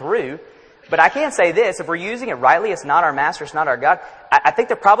that's come through. But I can say this: if we're using it rightly, it's not our master, it's not our God. I think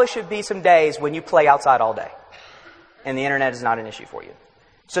there probably should be some days when you play outside all day, and the internet is not an issue for you.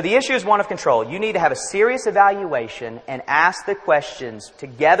 So the issue is one of control. You need to have a serious evaluation and ask the questions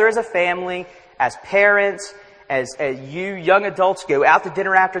together as a family, as parents, as you young adults go out to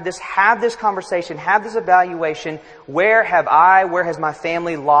dinner after this, have this conversation, have this evaluation. Where has my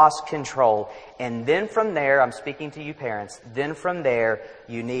family lost control? And then from there, I'm speaking to you parents, then from there,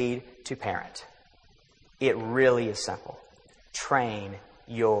 you need to parent. It really is simple. Train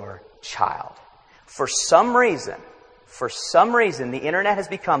your child. For some reason, the internet has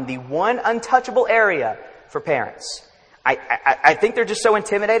become the one untouchable area for parents. I think they're just so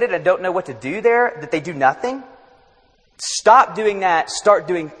intimidated and don't know what to do there that they do nothing. Stop doing that. Start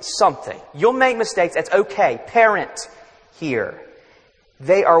doing something. You'll make mistakes. That's okay. Parent here.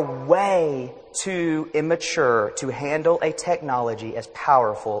 They are way too immature to handle a technology as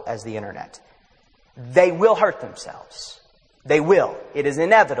powerful as the internet. They will hurt themselves. They will. It is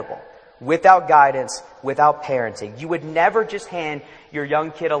inevitable. Without guidance, without parenting. You would never just hand your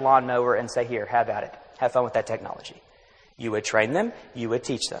young kid a lawnmower and say, here, have at it. Have fun with that technology. You would train them. You would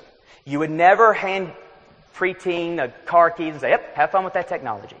teach them. You would never hand preteen a car keys and say, yep, have fun with that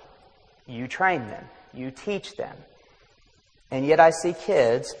technology. You train them. You teach them. And yet I see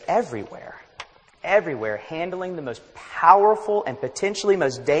kids everywhere, handling the most powerful and potentially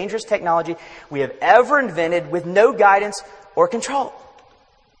most dangerous technology we have ever invented with no guidance or control.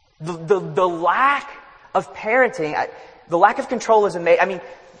 The lack of parenting, the lack of control is amazing. I mean,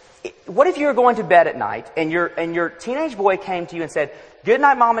 what if you were going to bed at night and your teenage boy came to you and said, good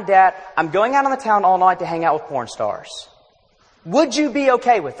night, Mom and Dad. I'm going out on the town all night to hang out with porn stars. Would you be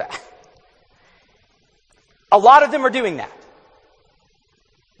okay with that? A lot of them are doing that.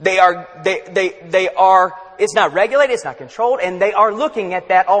 They are, it's not regulated, it's not controlled, and they are looking at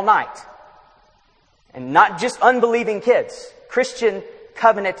that all night. And not just unbelieving kids. Christian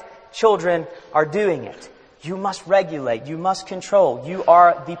covenant children are doing it. You must regulate. You must control. You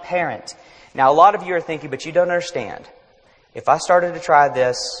are the parent. Now, a lot of you are thinking, but you don't understand. If I started to try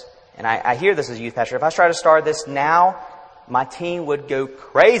this, and I hear this as a youth pastor, if I try to start this now, my teen would go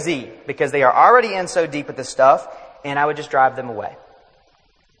crazy because they are already in so deep with this stuff, and I would just drive them away.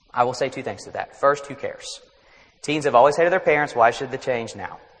 I will say two things to that. First, who cares? Teens have always hated their parents. Why should they change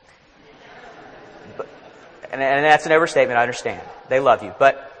now? And that's an overstatement, I understand. They love you.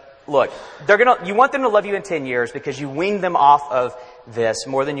 But look, you want them to love you in 10 years because you weaned them off of this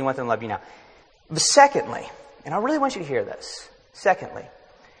more than you want them to love you now. But secondly, and I really want you to hear this. Secondly,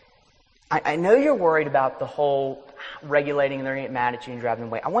 I know you're worried about the whole regulating and they're going to get mad at you and drive them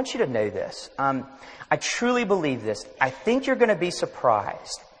away. I want you to know this. I truly believe this. I think you're going to be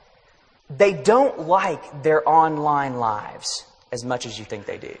surprised. They don't like their online lives as much as you think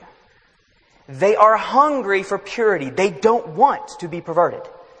they do. They are hungry for purity. They don't want to be perverted.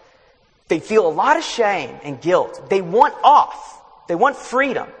 They feel a lot of shame and guilt. They want off. They want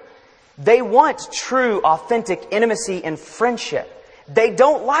freedom. They want true, authentic intimacy and friendship. They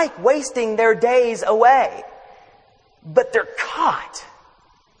don't like wasting their days away. But they're caught.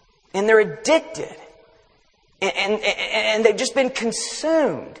 And they're addicted. And they've just been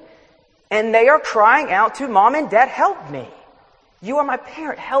consumed. And they are crying out to Mom and Dad, help me. You are my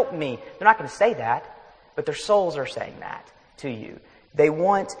parent, help me. They're not going to say that, but their souls are saying that to you. They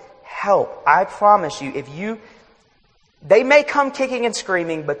want help. I promise you, they may come kicking and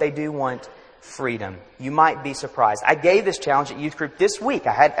screaming, but they do want freedom. You might be surprised. I gave this challenge at youth group this week.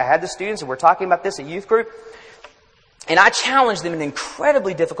 I had the students, and we're talking about this at youth group. And I challenged them in an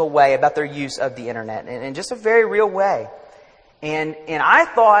incredibly difficult way about their use of the internet, in just a very real way. And I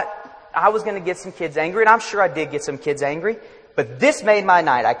thought I was going to get some kids angry, and I'm sure I did get some kids angry. But this made my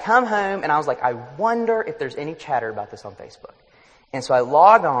night. I come home and I was like, I wonder if there's any chatter about this on Facebook. And so I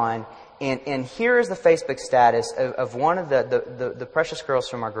log on, and here is the Facebook status of one of the precious girls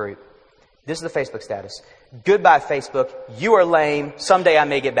from our group. This is the Facebook status. Goodbye, Facebook. You are lame. Someday I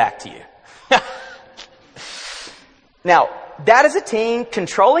may get back to you. Now, that is a teen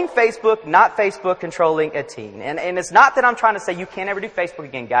controlling Facebook, not Facebook controlling a teen. And it's not that I'm trying to say you can't ever do Facebook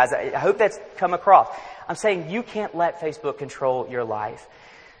again, guys. I hope that's come across. I'm saying you can't let Facebook control your life.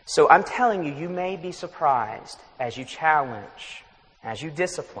 So I'm telling you, you may be surprised as you challenge, as you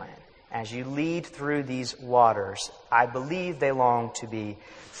discipline, as you lead through these waters. I believe they long to be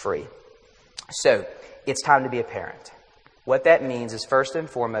free. So it's time to be a parent. What that means is, first and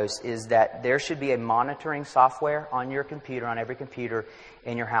foremost, is that there should be a monitoring software on your computer, on every computer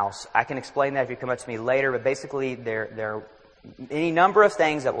in your house. I can explain that if you come up to me later, but basically there are any number of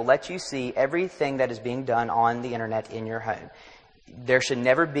things that will let you see everything that is being done on the internet in your home. There should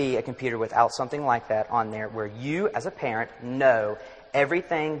never be a computer without something like that on there where you, as a parent, know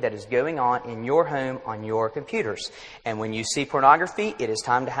everything that is going on in your home on your computers. And when you see pornography, it is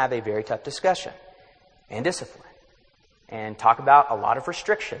time to have a very tough discussion and discipline and talk about a lot of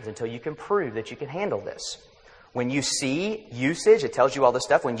restrictions until you can prove that you can handle this. When you see usage, it tells you all this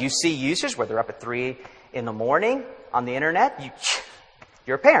stuff. When you see usage, where they're up at 3 in the morning on the internet,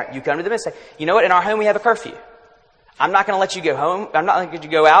 you're a parent. You come to them and say, you know what, in our home we have a curfew. I'm not going to let you go home. I'm not going to let you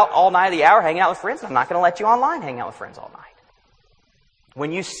go out all night of the hour hanging out with friends. I'm not going to let you online hang out with friends all night.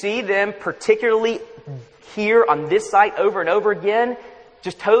 When you see them, particularly here on this site over and over again,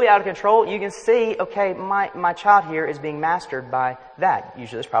 just totally out of control, you can see, okay, my child here is being mastered by that.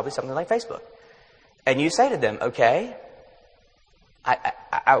 Usually it's probably something like Facebook. And you say to them, okay,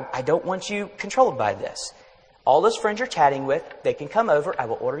 I don't want you controlled by this. All those friends you're chatting with, they can come over. I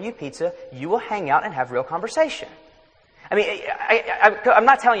will order you pizza. You will hang out and have real conversation. I mean, I'm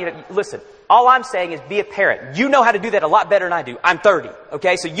not telling you to, listen, all I'm saying is be a parent. You know how to do that a lot better than I do. I'm 30,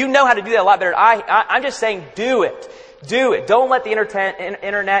 okay? So you know how to do that a lot better. I'm just saying do it. Do it. Don't let the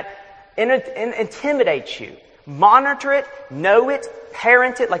internet intimidate you. Monitor it, know it,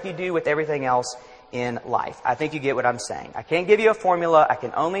 parent it like you do with everything else in life. I think you get what I'm saying. I can't give you a formula. I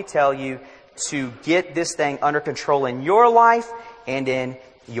can only tell you to get this thing under control in your life and in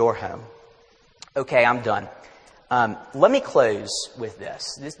your home. Okay, I'm done. Let me close with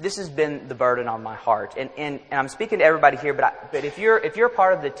this. This has been the burden on my heart. And I'm speaking to everybody here, but if you're a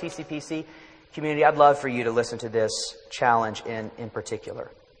part of the TCPC community, I'd love for you to listen to this challenge in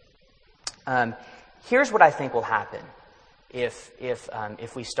particular. Here's what I think will happen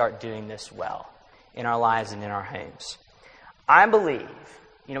if we start doing this well in our lives and in our homes. I believe,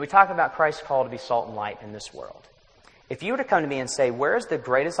 we talk about Christ's call to be salt and light in this world. If you were to come to me and say, where is the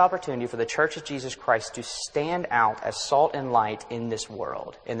greatest opportunity for the Church of Jesus Christ to stand out as salt and light in this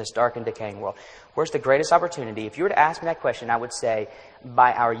world, in this dark and decaying world? Where's the greatest opportunity? If you were to ask me that question, I would say,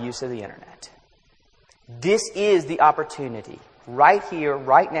 by our use of the internet. This is the opportunity, right here,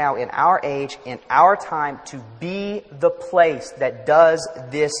 right now, in our age, in our time, to be the place that does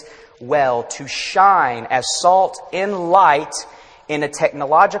this well, to shine as salt and light in a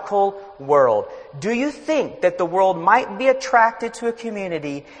technological world. Do you think that the world might be attracted to a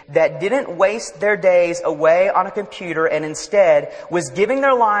community that didn't waste their days away on a computer and instead was giving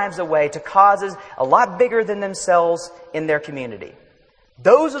their lives away to causes a lot bigger than themselves in their community?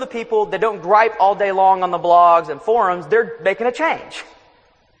 Those are the people that don't gripe all day long on the blogs and forums. They're making a change.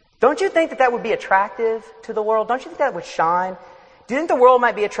 Don't you think that would be attractive to the world? Don't you think that would shine? Do you think the world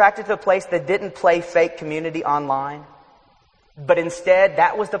might be attracted to a place that didn't play fake community online? But instead,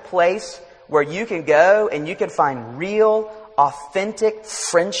 that was the place where you can go and you can find real, authentic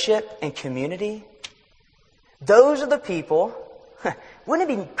friendship and community? Those are the people, wouldn't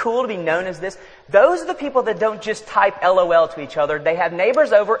it be cool to be known as this? Those are the people that don't just type LOL to each other. They have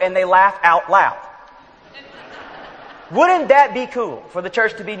neighbors over and they laugh out loud. Wouldn't that be cool for the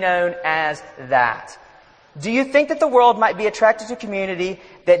church to be known as that? Do you think that the world might be attracted to a community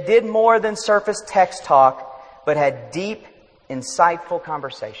that did more than surface text talk, but had deep, insightful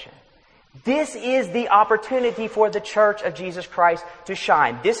conversation? This is the opportunity for the Church of Jesus Christ to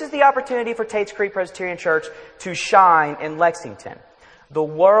shine. This is the opportunity for Tate's Creek Presbyterian Church to shine in Lexington. The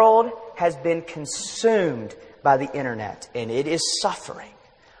world has been consumed by the internet, and it is suffering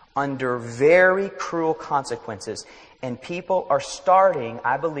under very cruel consequences. And people are starting,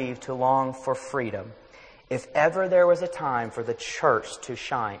 I believe, to long for freedom. If ever there was a time for the church to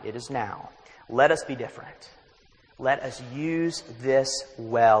shine, it is now. Let us be different. Let us use this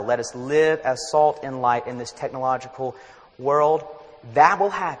well. Let us live as salt and light in this technological world. That will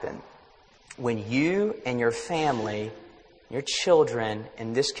happen when you and your family, your children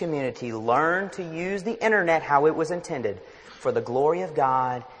in this community learn to use the internet how it was intended, for the glory of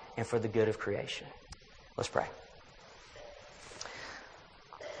God and for the good of creation. Let's pray.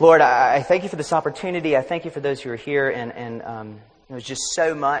 Lord, I thank you for this opportunity. I thank you for those who are here. And it was just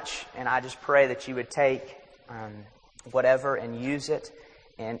so much. And I just pray that you would take whatever and use it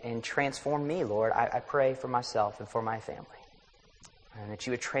and transform me, Lord. I pray for myself and for my family. And that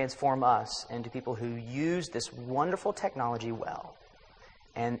you would transform us into people who use this wonderful technology well.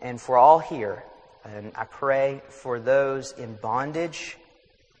 And for all here, and I pray for those in bondage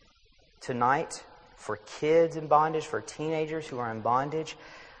tonight, for kids in bondage, for teenagers who are in bondage.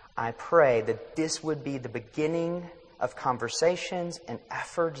 I pray that this would be the beginning of conversations and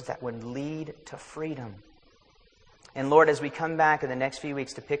efforts that would lead to freedom. And Lord, as we come back in the next few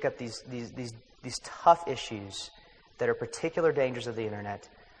weeks to pick up these tough issues that are particular dangers of the internet,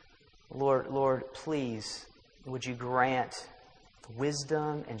 Lord, please, would you grant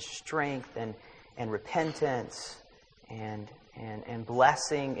wisdom and strength and repentance and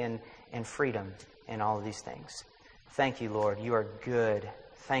blessing and freedom in all of these things. Thank you, Lord. You are good.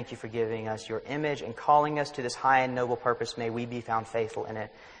 Thank you for giving us your image and calling us to this high and noble purpose. May we be found faithful in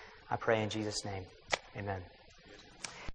it. I pray in Jesus' name. Amen.